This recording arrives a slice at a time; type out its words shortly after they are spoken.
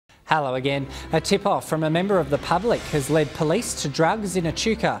Hello again. A tip-off from a member of the public has led police to drugs in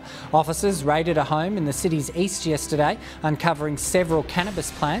Echuca. Officers raided a home in the city's east yesterday, uncovering several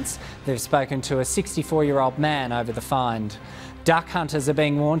cannabis plants. They've spoken to a 64-year-old man over the find. Duck hunters are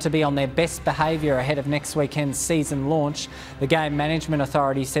being warned to be on their best behaviour ahead of next weekend's season launch. The Game Management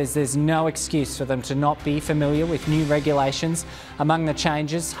Authority says there's no excuse for them to not be familiar with new regulations. Among the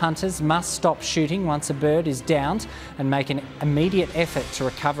changes, hunters must stop shooting once a bird is downed and make an immediate effort to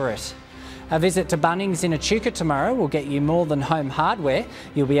recover it. A visit to Bunnings in Echuca tomorrow will get you more than home hardware.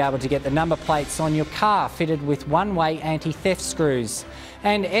 You'll be able to get the number plates on your car fitted with one-way anti-theft screws.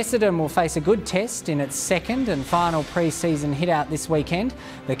 And Essendon will face a good test in its second and final pre-season hit-out this weekend.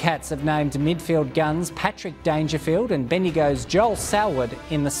 The Cats have named midfield guns Patrick Dangerfield and Bendigo's Joel Salwood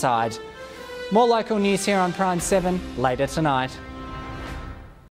in the side. More local news here on Prime 7 later tonight.